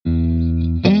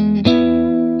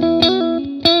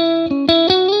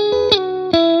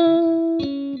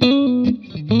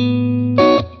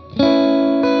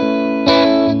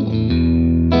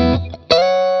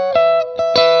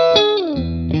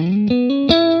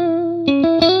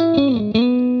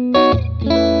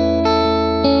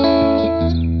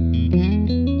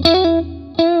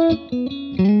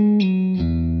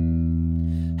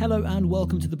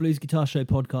Blues Guitar Show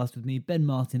podcast with me, Ben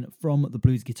Martin from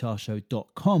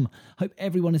thebluesguitarshow.com. Hope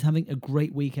everyone is having a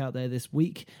great week out there this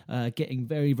week. Getting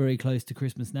very, very close to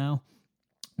Christmas now,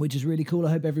 which is really cool.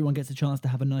 I hope everyone gets a chance to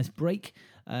have a nice break.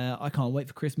 I can't wait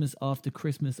for Christmas. After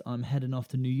Christmas, I'm heading off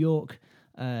to New York.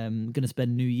 Going to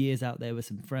spend New Year's out there with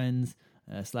some friends,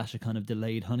 slash a kind of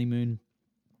delayed honeymoon.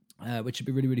 Which should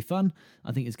be really, really fun.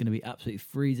 I think it's going to be absolutely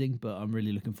freezing, but I'm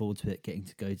really looking forward to it, getting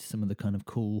to go to some of the kind of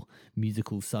cool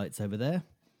musical sites over there.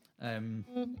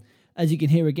 As you can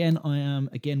hear again, I am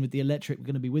again with the electric. We're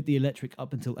going to be with the electric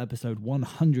up until episode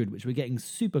 100, which we're getting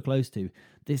super close to.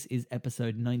 This is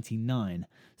episode 99.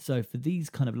 So for these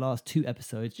kind of last two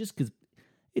episodes, just because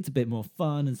it's a bit more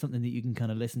fun and something that you can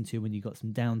kind of listen to when you've got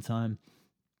some downtime,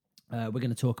 we're going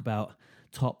to talk about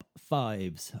top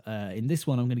fives. In this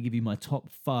one, I'm going to give you my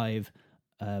top five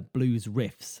blues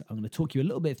riffs. I'm going to talk you a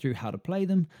little bit through how to play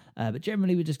them, but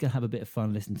generally we're just going to have a bit of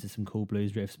fun listening to some cool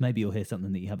blues riffs. Maybe you'll hear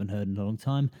something that you haven't heard in a long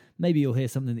time. Maybe you'll hear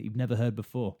something that you've never heard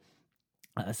before.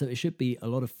 So it should be a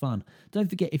lot of fun. Don't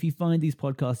forget, if you find these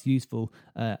podcasts useful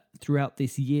throughout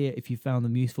this year, if you found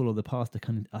them useful or the past,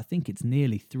 I think it's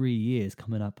nearly 3 years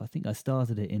coming up. I think I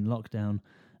started it in lockdown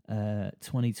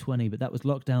 2020, but that was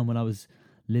lockdown when I was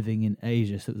living in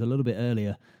Asia, so it was a little bit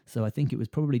earlier. So I think it was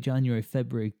probably January,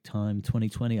 February time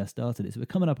 2020 I started it. So we're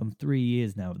coming up on 3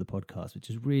 years now of the podcast, which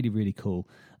is really, really cool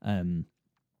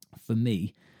for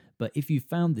me. But if you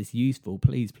found this useful,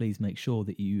 please make sure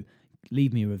that you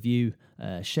leave me a review,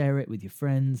 share it with your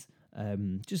friends,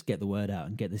 just get the word out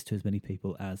and get this to as many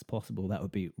people as possible. That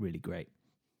would be really great.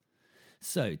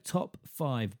 So, top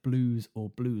five blues or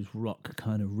blues rock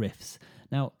kind of riffs.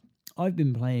 Now, I've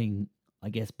been playing, I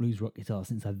guess, blues rock guitar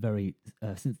since the very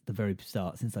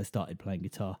start, since I started playing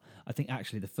guitar. I think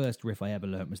actually the first riff I ever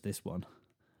learned was this one.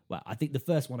 Well, I think the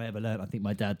first one I ever learned, I think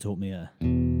my dad taught me and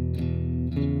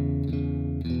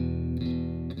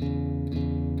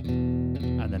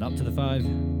then up to the five.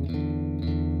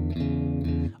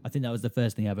 I think that was the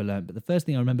first thing I ever learned. But the first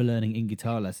thing I remember learning in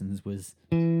guitar lessons was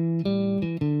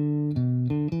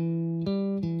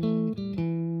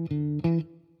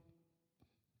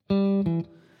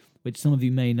which some of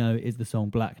you may know is the song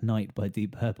Black Knight by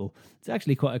Deep Purple. It's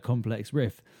actually quite a complex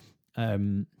riff. But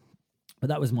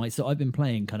that was so I've been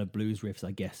playing kind of blues riffs,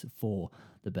 I guess, for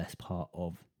the best part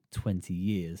of 20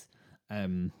 years.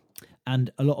 And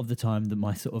a lot of the time,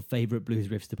 my sort of favourite blues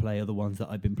riffs to play are the ones that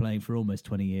I've been playing for almost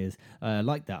 20 years.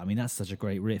 Like that. I mean, that's such a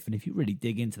great riff. And if you really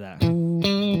dig into that,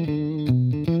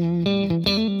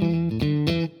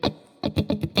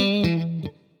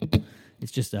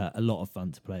 it's just a lot of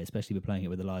fun to play, especially with playing it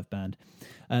with a live band.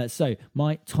 So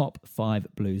my top five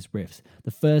blues riffs.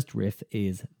 The first riff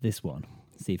is this one.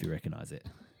 See if you recognise it.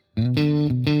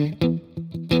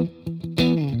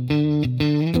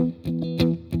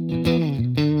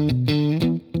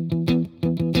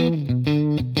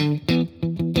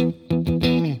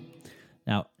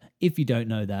 Now, if you don't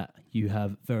know that, you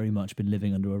have very much been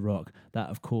living under a rock. That,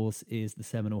 of course, is the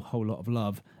seminal Whole Lot of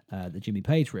Love, the Jimmy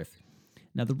Page riff.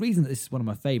 Now, the reason that this is one of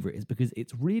my favourite is because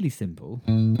it's really simple.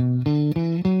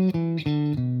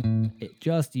 It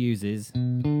just uses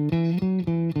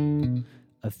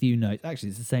a few notes. Actually,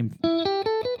 it's the same,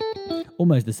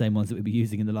 almost the same ones that we'll be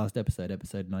using in the last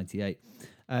episode 98.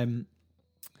 And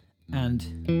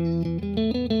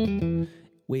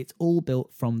it's all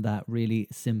built from that really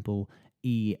simple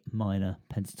E minor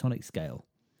pentatonic scale.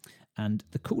 And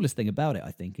the coolest thing about it,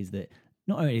 I think, is that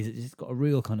not only is it just got a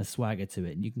real kind of swagger to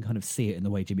it, and you can kind of see it in the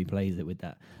way Jimmy plays it with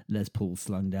that Les Paul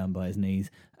slung down by his knees.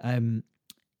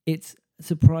 It's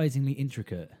surprisingly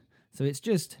intricate. So it's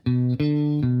just,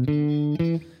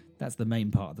 that's the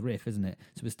main part of the riff, isn't it?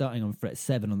 So we're starting on fret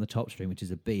 7 on the top string, which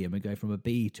is a B, and we go from a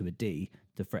B to a D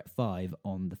to fret 5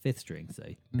 on the 5th string. So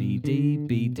B, D,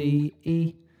 B, D,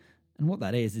 E. And what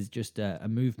that is just a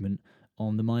movement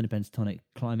on the minor pentatonic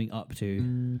climbing up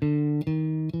to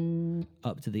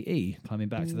the E, climbing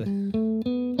back to the...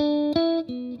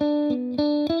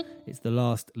 It's the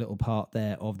last little part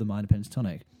there of the minor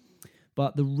pentatonic.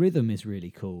 But the rhythm is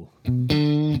really cool.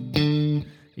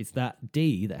 It's that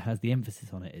D that has the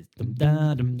emphasis on it. It's dum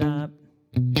da dum da.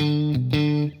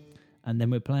 And then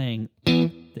we're playing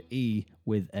the E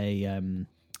with a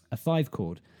 5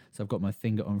 chord. So I've got my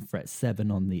finger on fret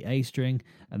 7 on the A string,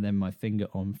 and then my finger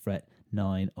on fret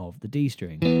 9 of the D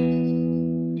string.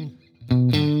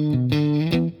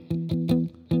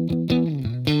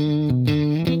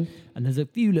 And there's a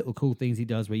few little cool things he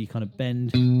does where you kind of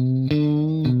bend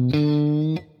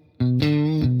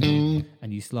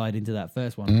and you slide into that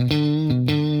first one.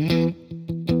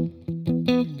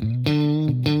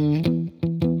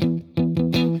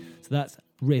 So that's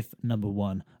riff number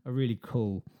 1, a really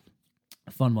cool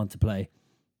A fun one to play.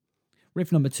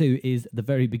 Riff number 2 is the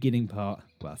very beginning part.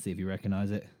 Well, see if you recognise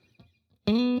it.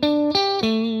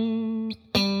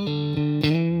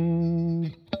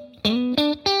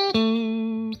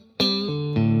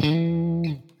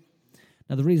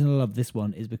 Now, the reason I love this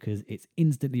one is because it's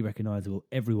instantly recognisable.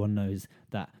 Everyone knows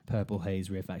that Purple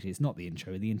Haze riff. Actually, it's not the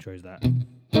intro. The intro is that.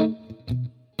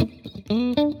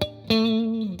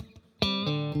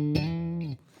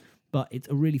 But it's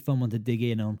a really fun one to dig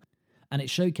in on. And it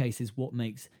showcases what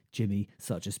makes Jimmy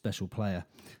such a special player.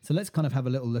 So let's kind of have a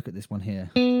little look at this one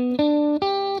here.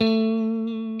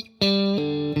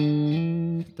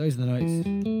 Those are the notes.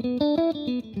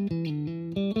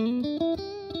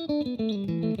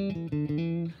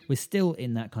 We're still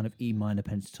in that kind of E minor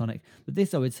pentatonic, but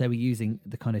this I would say we're using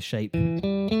the kind of shape,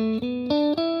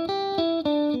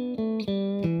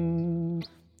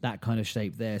 that kind of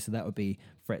shape there. So that would be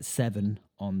fret 7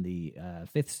 on the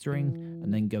 5th string,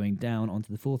 and then going down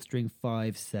onto the 4th string,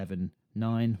 5, 7,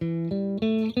 9,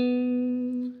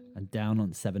 and down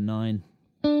on 7, 9,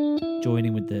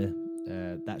 joining with the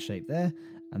that shape there,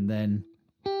 and then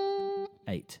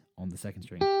 8 on the 2nd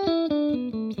string.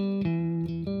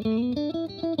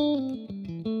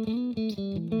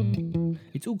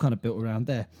 It's all kind of built around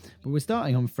there, but we're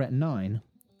starting on fret 9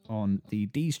 on the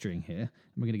D string here,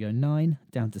 and we're going to go 9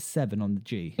 down to 7 on the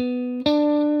G,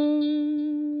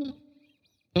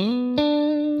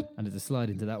 and there's a slide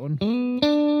into that one,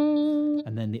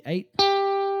 and then the 8,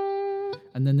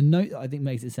 and then the note that I think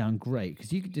makes it sound great,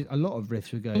 because you could do a lot of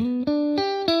riffs would go,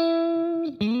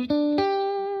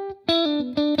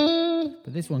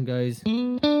 but this one goes,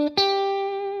 and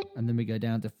then we go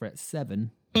down to fret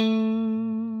 7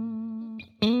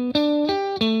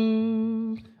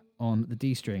 on the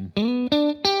D string.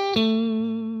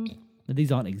 Now,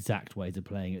 these aren't exact ways of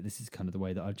playing it. This is kind of the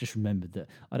way that I've just remembered that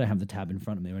I don't have the tab in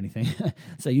front of me or anything.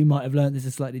 So you might have learned this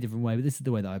a slightly different way, but this is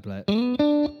the way that I play it.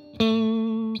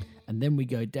 And then we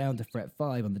go down to fret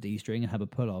 5 on the D string and have a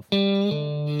pull-off.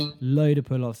 Load of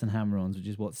pull-offs and hammer-ons, which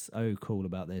is what's so cool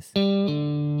about this.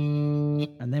 And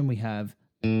then we have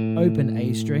open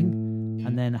A string,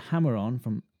 and then a hammer-on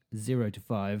from 0 to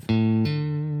 5,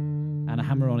 and a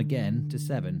hammer-on again to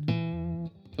 7.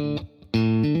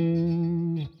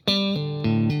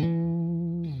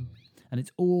 And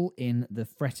it's all in the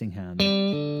fretting hand.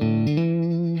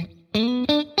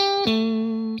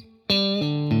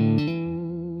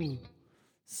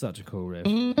 Such a cool riff.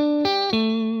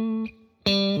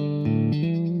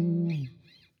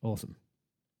 Awesome.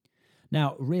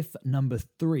 Now, riff number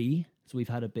 3. So we've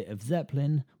had a bit of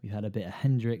Zeppelin, we've had a bit of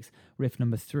Hendrix. Riff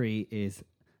number 3 is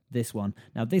this one.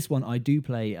 Now, this one I do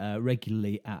play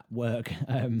regularly at work.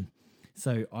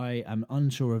 So I am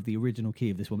unsure of the original key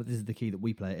of this one, but this is the key that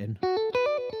we play it in.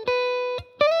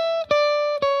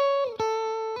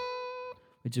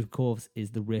 Which, of course,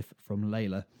 is the riff from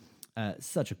Layla.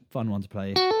 Such a fun one to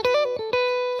play.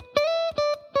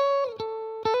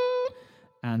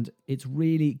 And it's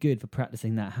really good for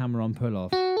practicing that hammer-on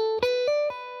pull-off.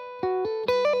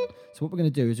 So what we're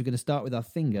going to do is we're going to start with our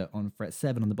finger on fret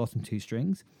 7 on the bottom 2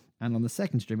 strings. And on the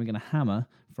 2nd string, we're going to hammer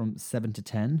from 7 to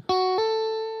 10.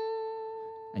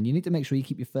 And you need to make sure you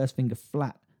keep your first finger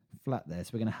flat there. So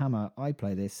we're going to hammer, I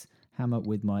play this, hammer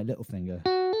with my little finger.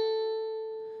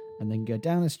 And then go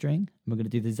down a string, and we're going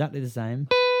to do exactly the same.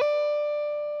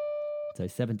 So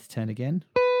 7 to 10 again.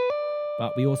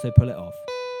 But we also pull it off.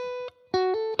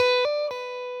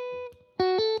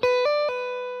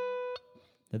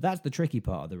 Now that's the tricky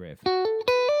part of the riff.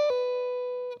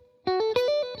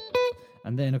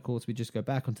 And then, of course, we just go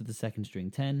back onto the 2nd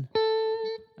string 10,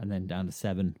 and then down to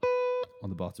 7 on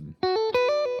the bottom.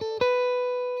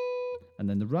 And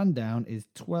then the rundown is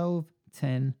 12,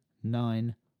 10,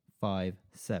 9, 5,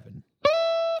 7.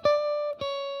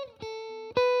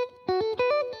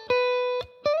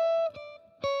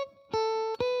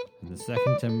 And the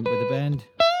 2nd 10 with a bend.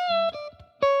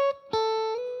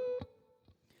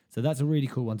 So that's a really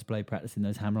cool one to play, practicing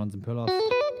those hammer-ons and pull-offs.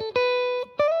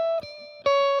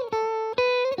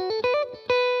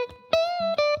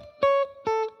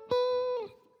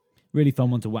 Really fun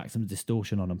one to whack some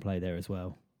distortion on and play there as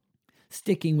well.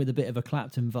 Sticking with a bit of a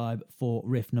Clapton vibe for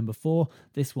riff number 4,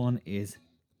 this one is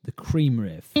the Cream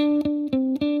riff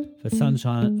for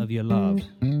Sunshine of Your Love.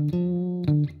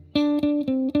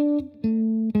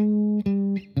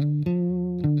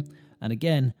 And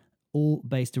again, all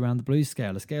based around the blues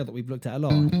scale, a scale that we've looked at a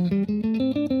lot.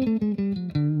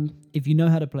 If you know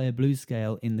how to play a blues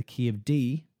scale in the key of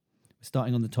D,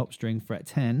 starting on the top string, fret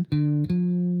 10,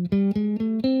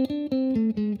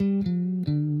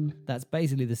 that's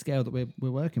basically the scale that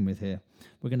we're working with here.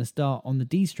 We're going to start on the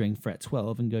D string, fret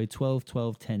 12, and go 12,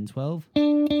 12, 10, 12.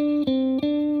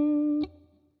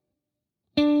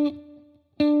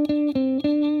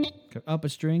 Go upper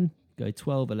string, go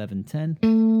 12, 11, 10.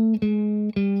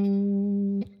 And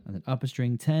then upper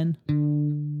string 10.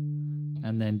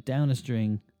 And then down a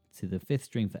string to the 5th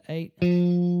string for 8.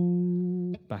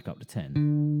 Back up to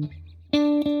 10.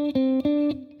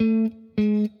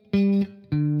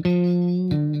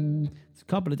 There's a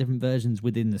couple of different versions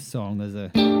within the song. There's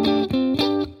a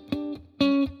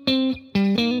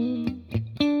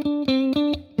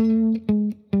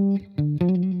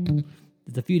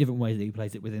few different ways that he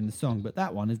plays it within the song, but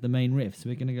that one is the main riff. So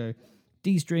we're going to go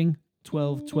D string,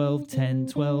 12, 12, 10,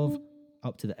 12,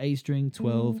 up to the A string,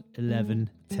 12, 11,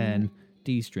 10,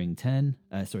 D string 10,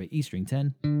 E string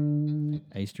 10,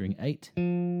 A string 8,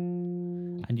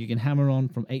 and you can hammer on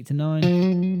from 8 to 9,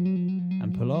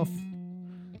 and pull off,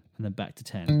 and then back to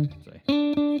 10.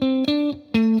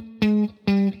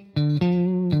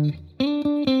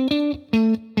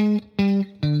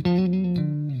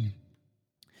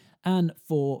 And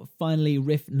for finally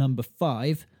riff number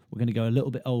 5, we're going to go a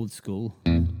little bit old school.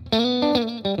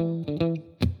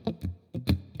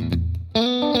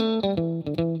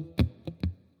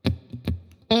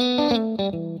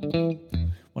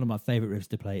 One of my favourite riffs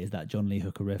to play is that John Lee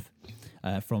Hooker riff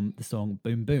from the song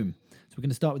Boom Boom. So we're going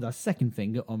to start with our second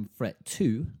finger on fret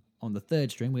 2 on the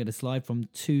 3rd string. We're going to slide from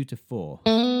 2 to 4.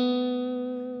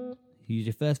 Use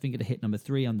your first finger to hit number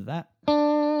 3 under that.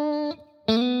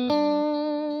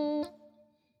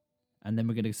 And then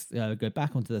we're going to go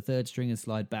back onto the 3rd string and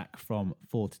slide back from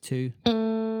 4 to 2.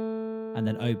 And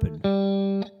then open.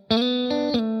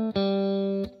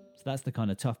 So that's the kind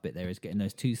of tough bit there, is getting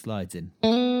those 2 slides in.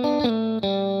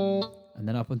 And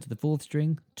then up onto the 4th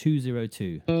string, 2, 0,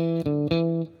 2.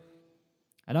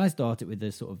 And I start it with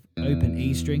this sort of open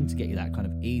E string to get you that kind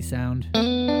of E sound.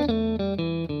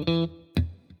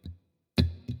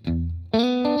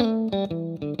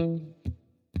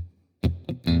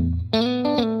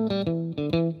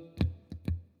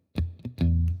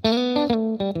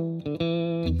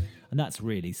 And that's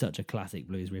really such a classic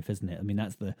blues riff, isn't it? I mean,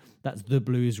 that's the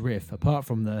blues riff. Apart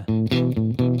from the,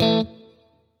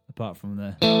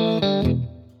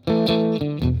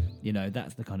 you know,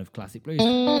 that's the kind of classic blues.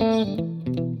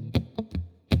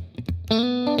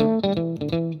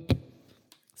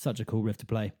 Such a cool riff to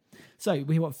play. So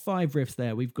we've got 5 riffs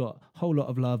there. We've got Whole Lot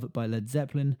of Love by Led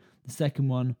Zeppelin. The second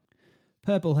one,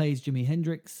 Purple Haze, Jimi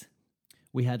Hendrix.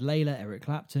 We had Layla, Eric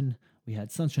Clapton. We had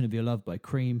Sunshine of Your Love by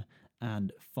Cream.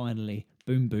 And finally,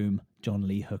 Boom Boom, John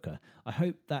Lee Hooker. I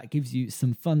hope that gives you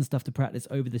some fun stuff to practice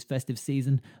over this festive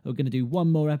season. We're going to do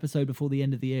one more episode before the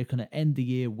end of the year. Going to end the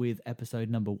year with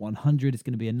episode number 100. It's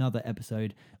going to be another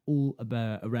episode all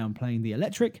around playing the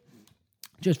electric.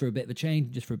 Just for a bit of a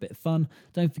change, just for a bit of fun.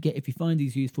 Don't forget, if you find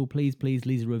these useful, please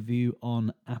leave a review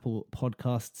on Apple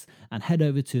Podcasts and head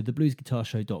over to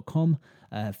thebluesguitarshow.com.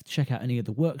 Check out any of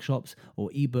the workshops or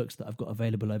ebooks that I've got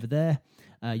available over there.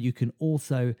 You can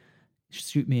also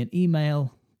shoot me an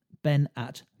email,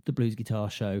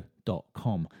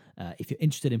 ben@thebluesguitarshow.com. If you're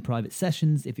interested in private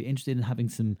sessions, if you're interested in having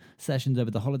some sessions over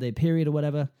the holiday period or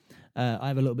whatever, I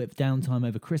have a little bit of downtime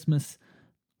over Christmas,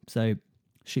 so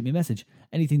shoot me a message.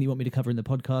 Anything that you want me to cover in the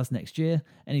podcast next year,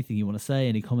 anything you want to say,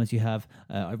 any comments you have,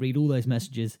 I read all those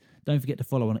messages. Don't forget to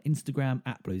follow on Instagram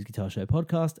 @Blues Guitar Show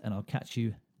Podcast, and I'll catch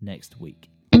you next week.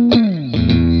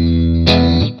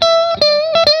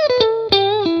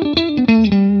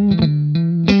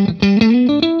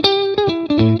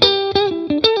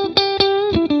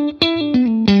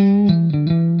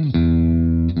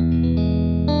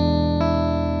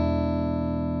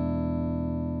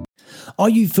 Are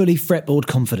you fully fretboard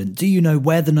confident? Do you know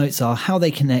where the notes are, how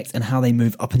they connect, and how they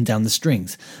move up and down the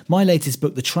strings? My latest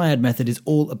book, The Triad Method, is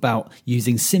all about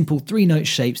using simple 3-note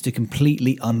shapes to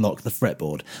completely unlock the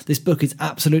fretboard. This book is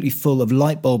absolutely full of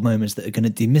light bulb moments that are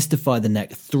going to demystify the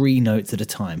neck 3 notes at a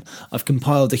time. I've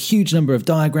compiled a huge number of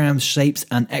diagrams, shapes,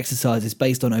 and exercises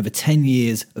based on over 10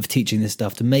 years of teaching this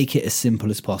stuff to make it as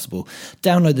simple as possible.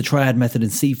 Download The Triad Method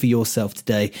and see for yourself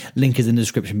today. Link is in the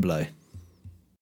description below.